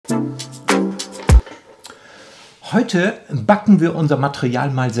Heute backen wir unser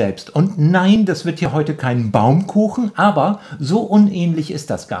Material mal selbst. Und nein, das wird hier heute kein Baumkuchen, aber so unähnlich ist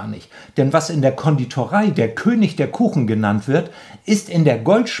das gar nicht. Denn was in der Konditorei der König der Kuchen genannt wird, ist in der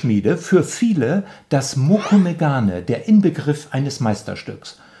Goldschmiede für viele das Mokume Gane, der Inbegriff eines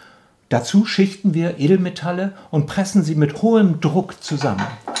Meisterstücks. Dazu schichten wir Edelmetalle und pressen sie mit hohem Druck zusammen.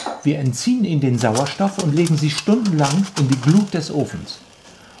 Wir entziehen ihnen den Sauerstoff und legen sie stundenlang in die Glut des Ofens.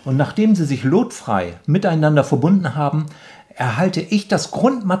 Und nachdem sie sich lotfrei miteinander verbunden haben, erhalte ich das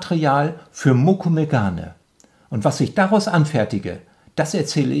Grundmaterial für Mokume Gane. Und was ich daraus anfertige, das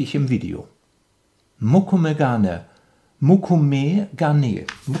erzähle ich im Video. Mokume Gane, Mokume Gane,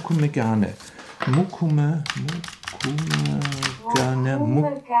 Mokume Gane, Mokume Gane,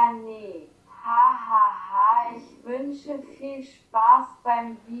 Mokume Gane. Hahaha, ich wünsche viel Spaß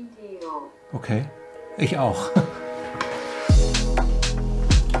beim Video. Okay, ich auch.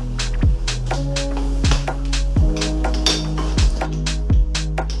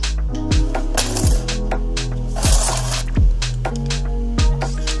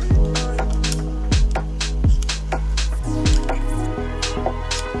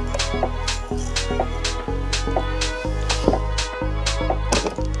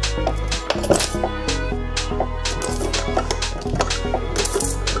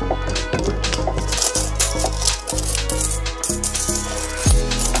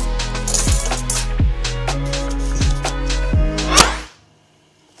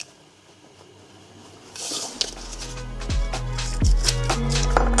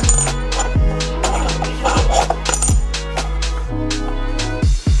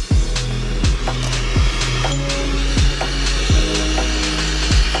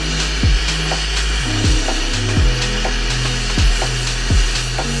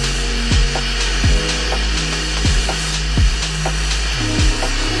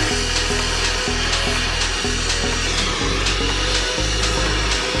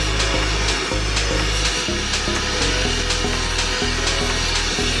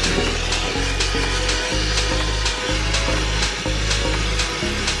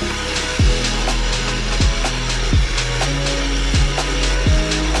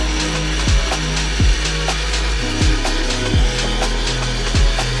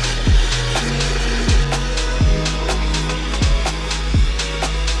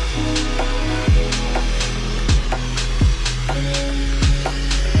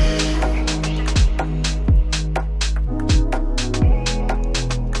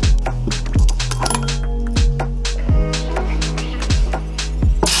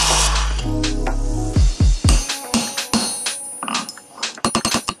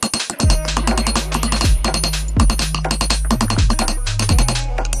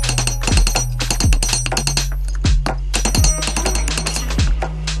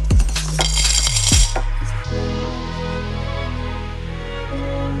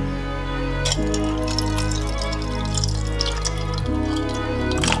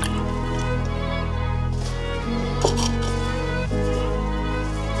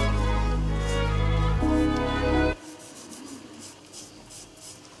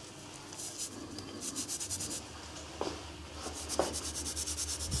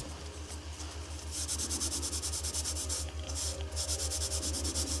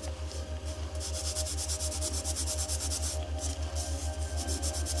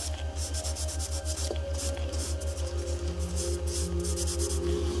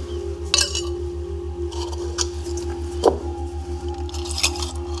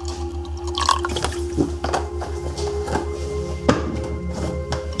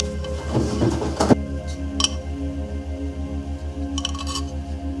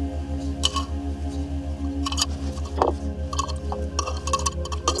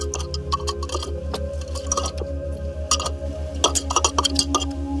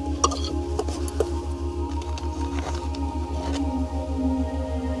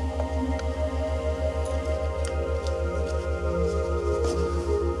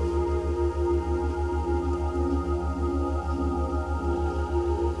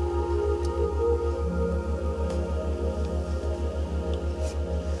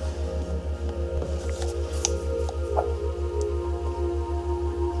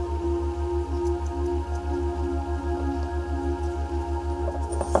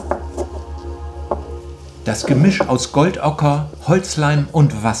 Das Gemisch aus Goldocker, Holzleim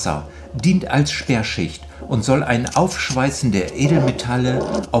und Wasser dient als Sperrschicht und soll ein Aufschweißen der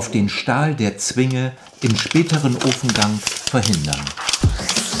Edelmetalle auf den Stahl der Zwinge im späteren Ofengang verhindern.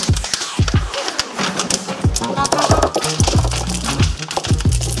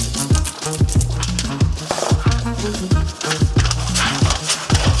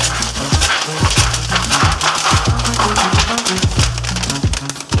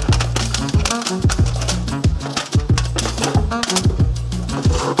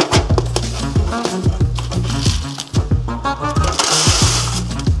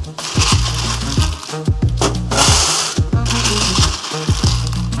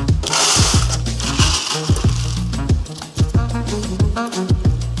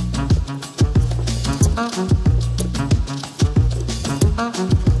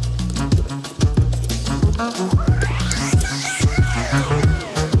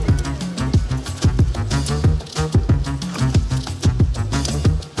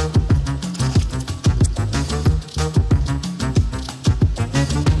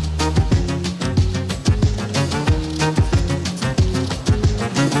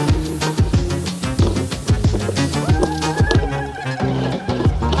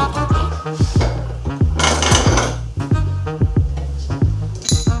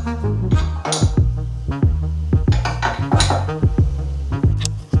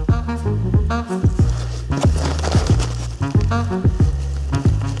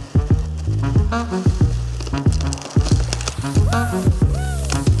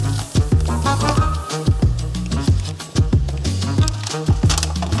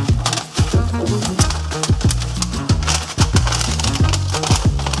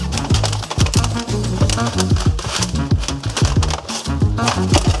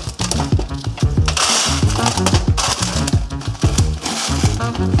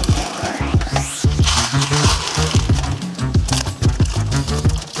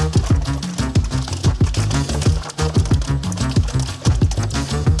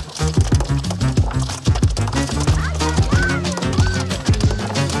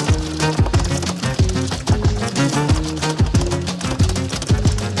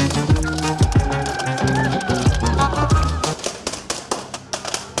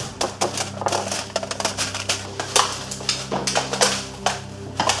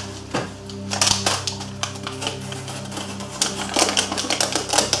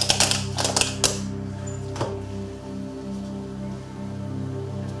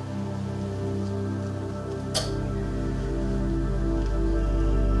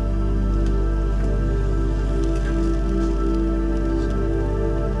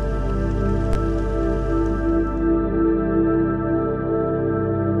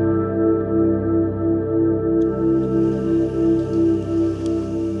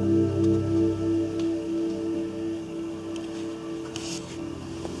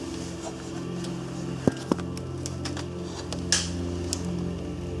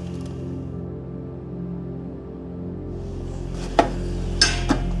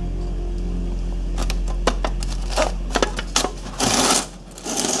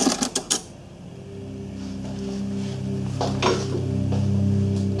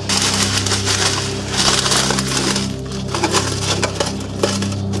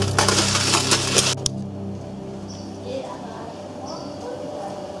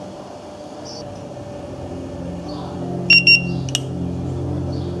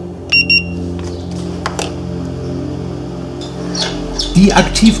 Die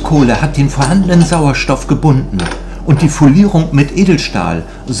Aktivkohle hat den vorhandenen Sauerstoff gebunden und die Folierung mit Edelstahl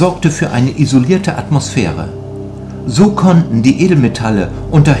sorgte für eine isolierte Atmosphäre. So konnten die Edelmetalle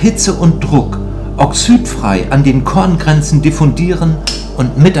unter Hitze und Druck oxidfrei an den Korngrenzen diffundieren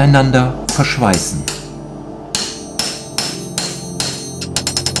und miteinander verschweißen.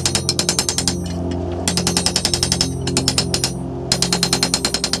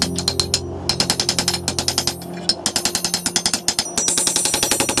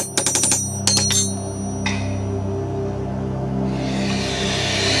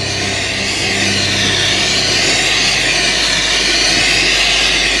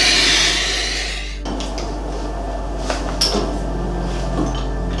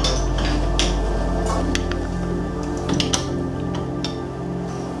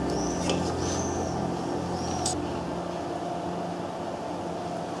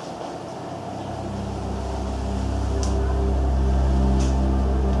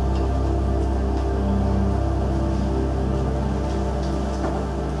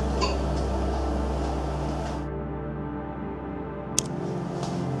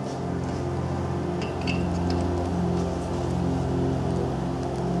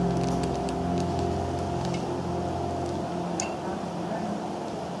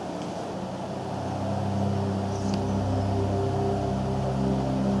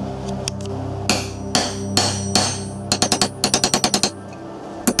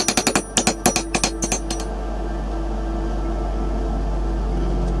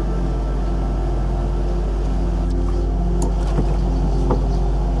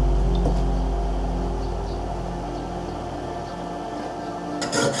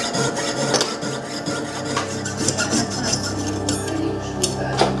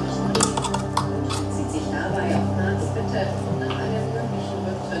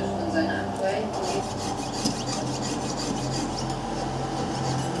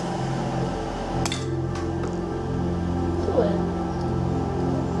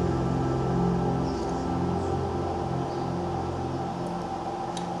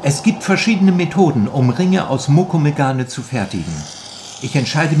 Es gibt verschiedene Methoden, um Ringe aus Mokume Gane zu fertigen. Ich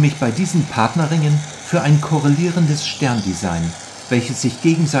entscheide mich bei diesen Partnerringen für ein korrelierendes Sterndesign, welches sich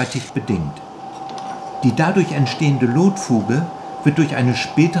gegenseitig bedingt. Die dadurch entstehende Lotfuge wird durch eine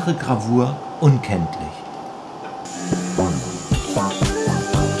spätere Gravur unkenntlich.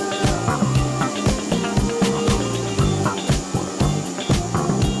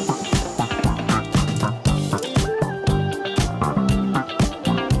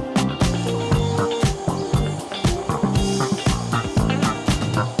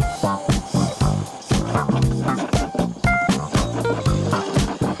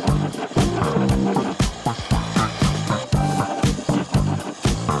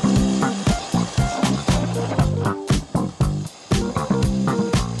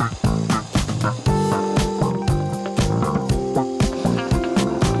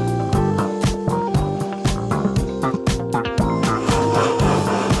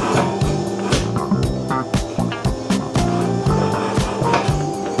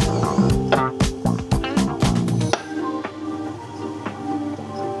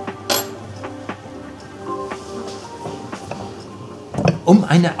 Um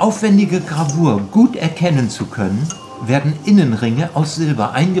eine aufwendige Gravur gut erkennen zu können, werden Innenringe aus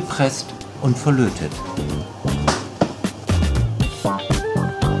Silber eingepresst und verlötet.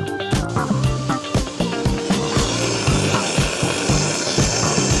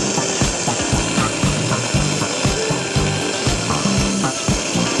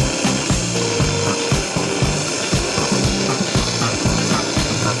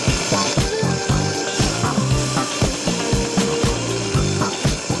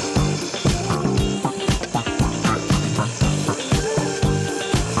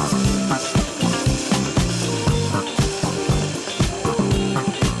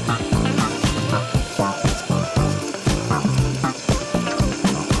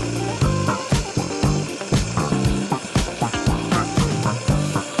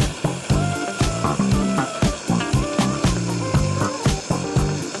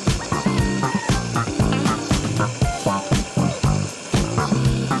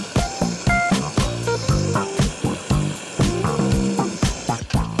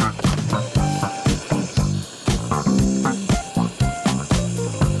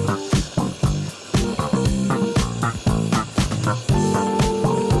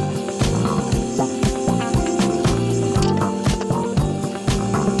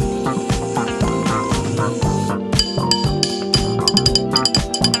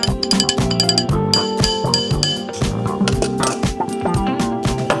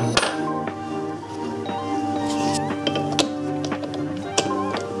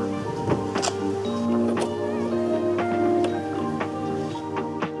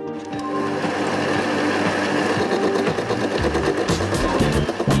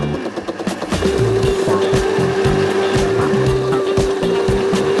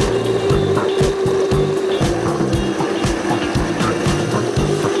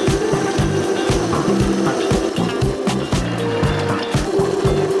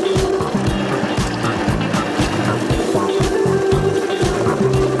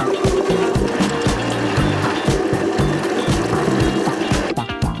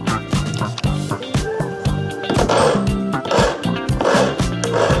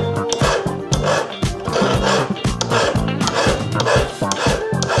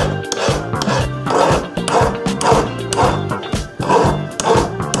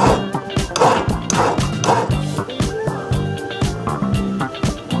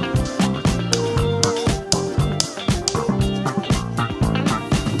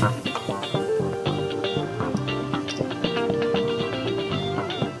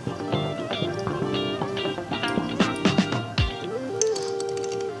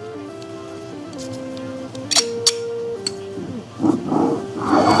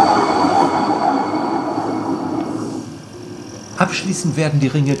 Abschließend werden die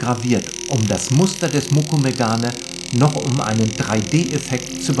Ringe graviert, um das Muster des Mokume Gane noch um einen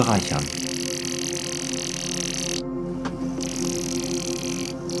 3D-Effekt zu bereichern.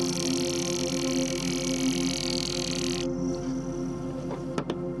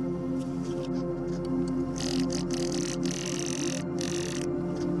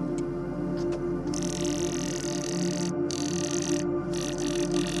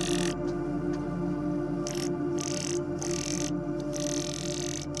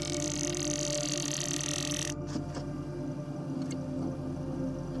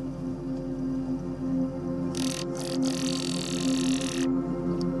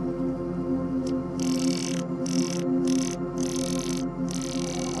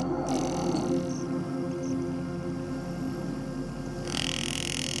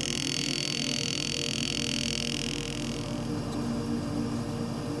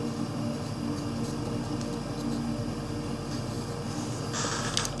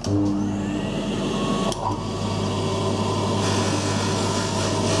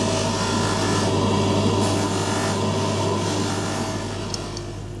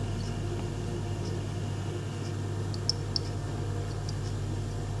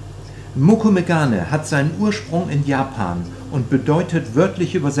 Mokume Gane hat seinen Ursprung in Japan und bedeutet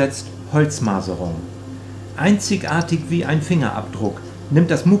wörtlich übersetzt Holzmaserung. Einzigartig wie ein Fingerabdruck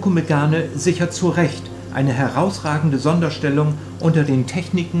nimmt das Mokume Gane sicher zu Recht eine herausragende Sonderstellung unter den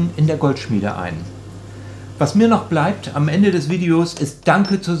Techniken in der Goldschmiede ein. Was mir noch bleibt am Ende des Videos ist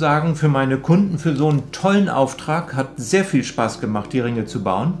Danke zu sagen für meine Kunden für so einen tollen Auftrag. Hat sehr viel Spaß gemacht, die Ringe zu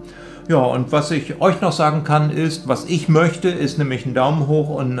bauen. Ja, und was ich euch noch sagen kann ist, was ich möchte, ist nämlich ein Daumen hoch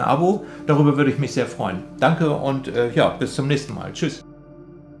und ein Abo. Darüber würde ich mich sehr freuen. Danke und ja, bis zum nächsten Mal. Tschüss.